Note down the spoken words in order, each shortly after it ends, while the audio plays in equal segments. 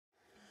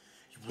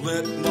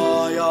Lit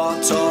my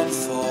heart on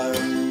fire.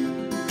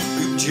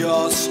 You're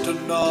just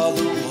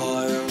another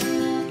liar.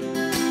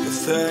 The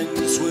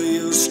things we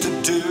used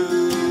to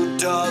do,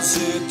 does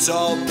it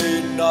all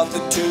mean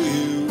nothing to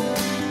you?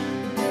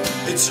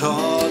 It's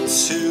hard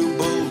to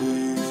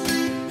believe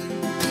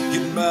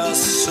you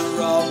mess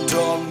around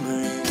on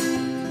me.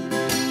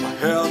 My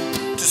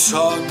head is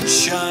hung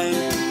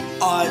shame.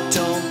 I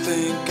don't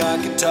think I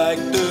can take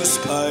this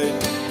pain.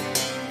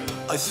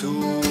 I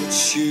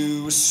thought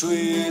you were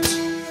sweet,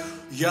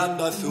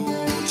 and I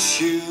thought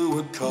you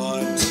were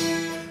kind.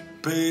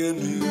 Being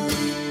in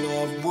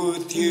love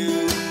with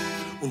you,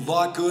 well,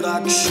 I could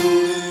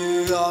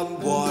actually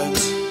unwind.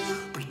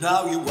 But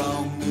now you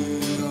want me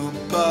to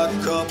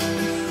back up,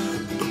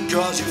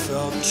 because you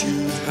felt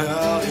you'd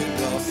had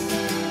enough.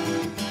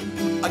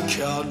 I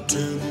can't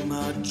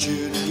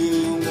imagine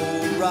you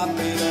more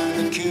happy than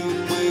the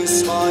cute we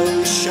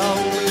smile show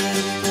me.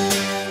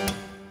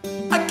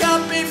 I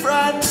can't be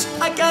friends,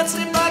 I can't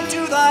sleep back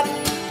to that.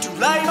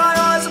 Lay my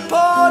eyes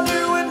upon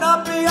you and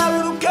not be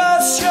able to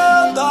kiss you,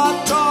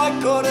 that I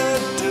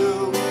couldn't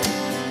do.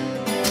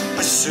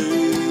 I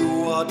see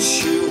what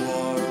you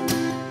are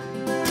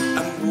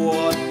and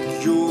what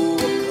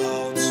you're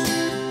about.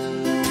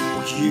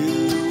 You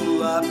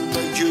let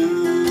me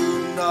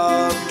in,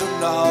 and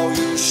now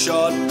you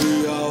shut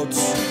me out.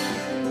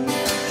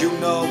 You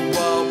know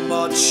how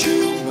much you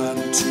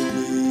meant to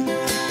me.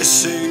 It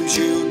seems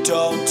you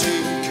don't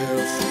even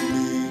care for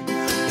me.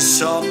 It's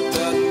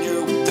something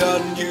you've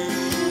done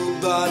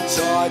that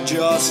I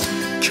just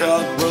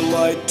can't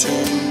relate to.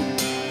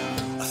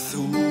 I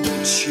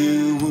thought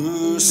you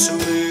were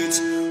sweet,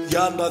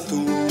 and I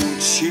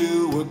thought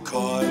you were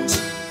kind.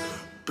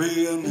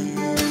 Being in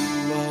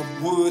love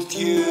with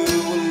you,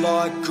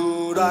 well, I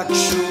could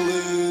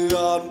actually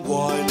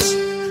unwind.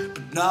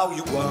 But now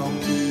you want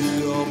me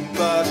to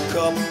back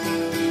up,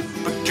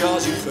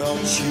 because you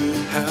felt you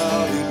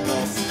had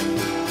enough.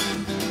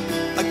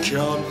 I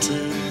can't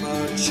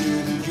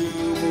imagine you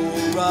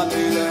more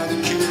happy than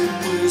the cute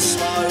with a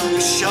smile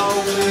show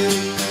me.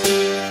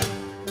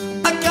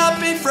 I can't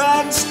be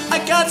friends, I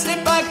can't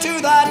slip back to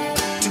that.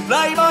 To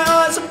lay my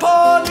eyes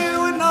upon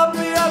you and not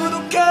be able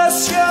to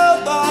kiss you,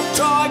 that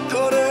I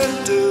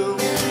couldn't do.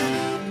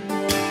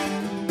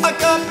 I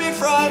can't be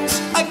friends,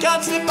 I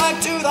can't slip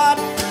back to that.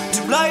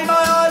 To lay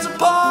my eyes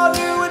upon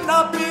you and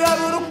not be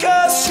able to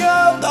kiss you,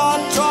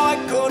 that I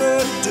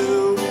couldn't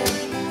do.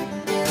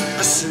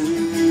 I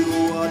see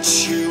what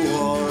you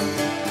are,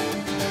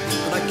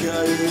 and I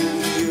gave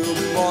you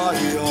my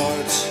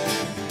heart.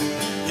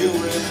 You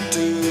ripped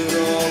it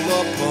all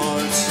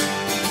apart.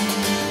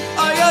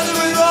 I had the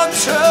wrong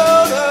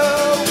turn.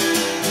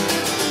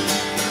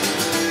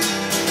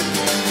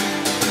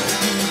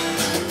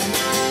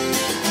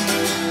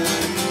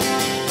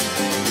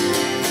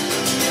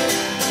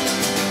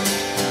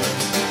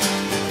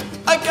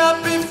 I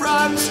can't be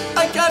friends,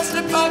 I can't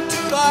slip back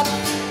to that.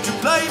 To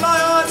lay my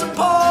eyes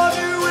upon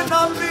you and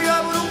not be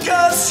able to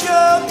kiss you,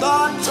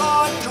 that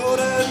I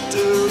couldn't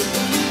do.